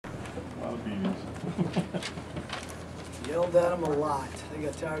beatings. Yelled at them a lot. They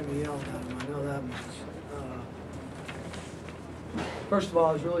got tired of me yelling at them, I know that much. First of all,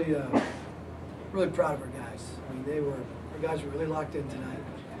 I was really proud of our guys. I mean, our guys were really locked in tonight.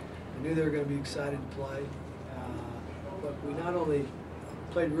 I knew they were going to be excited to play. But we not only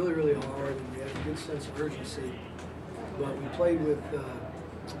played really, really hard and we had a good sense of urgency, but we played with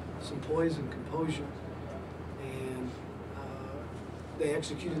some poise and composure. And they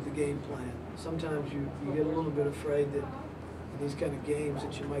executed the game plan. Sometimes you get a little bit afraid that in these kind of games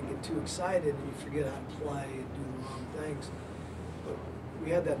that you might get too excited and you forget how to play and do the wrong things. But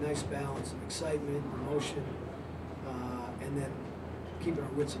we had that nice balance of excitement, emotion, and then keeping our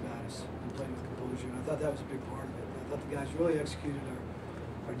wits about us and playing with composure. And I thought that was a big part of it. I thought the guys really executed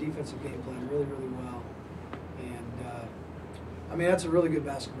our defensive game plan really, really well. And I mean, that's a really good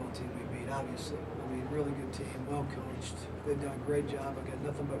basketball team we beat, obviously. I mean, really good team, well coached. They've done a great job. I got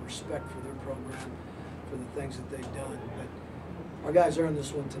nothing but respect for their program, for the things that they've done. But our guys earned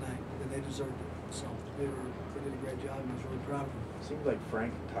this one tonight, and they deserved it. So they did a great job, and I was really proud of them. It seemed like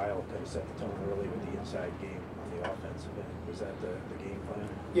Frank and Kyle kind of set the tone early with the inside game on the offensive end. Was that the game plan?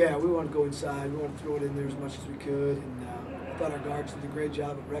 Yeah, we wanted to go inside. We wanted to throw it in there as much as we could, and I thought our guards did a great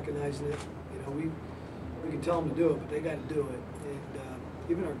job of recognizing it. You know, we can tell them to do it, but they got to do it. And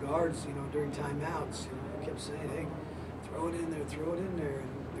even our guards, you know, during timeouts, you know, kept saying, "Hey, throw it in there, throw it in there."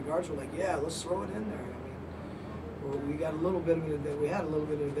 And the guards were like, "Yeah, let's throw it in there." I mean, well, we got a little bit of an advantage. We had a little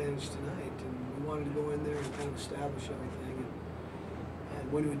bit of advantage tonight, and we wanted to go in there and kind of establish everything.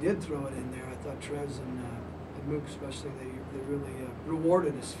 And when we did throw it in there, I thought Trez and Mook especially, they really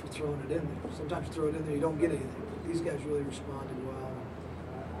rewarded us for throwing it in there. Sometimes you throw it in there, you don't get anything. But these guys really responded well.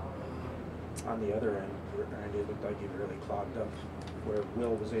 On the other end, Randy, it looked like he really clogged up where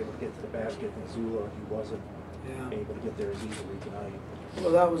Will was able to get to the basket and Zula, he wasn't able to get there as easily tonight.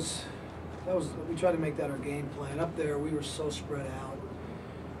 Well, that was, we tried to make that our game plan. Up there, we were so spread out.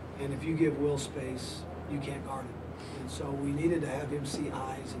 And if you give Will space, you can't guard him. And so we needed to have him see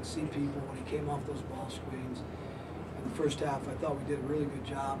eyes and see people when he came off those ball screens. In the first half, I thought we did a really good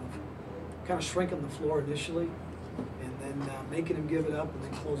job of kind of shrinking the floor initially and then making him give it up and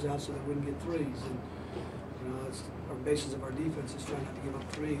then close out so they wouldn't get threes. And you know, that's our basis of our defense is trying not to give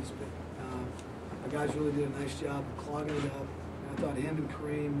up threes. But our guys really did a nice job of clogging it up. And I thought him and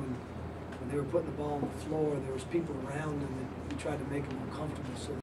Kareem, when they were putting the ball on the floor, there was people around them and we tried to make them uncomfortable. So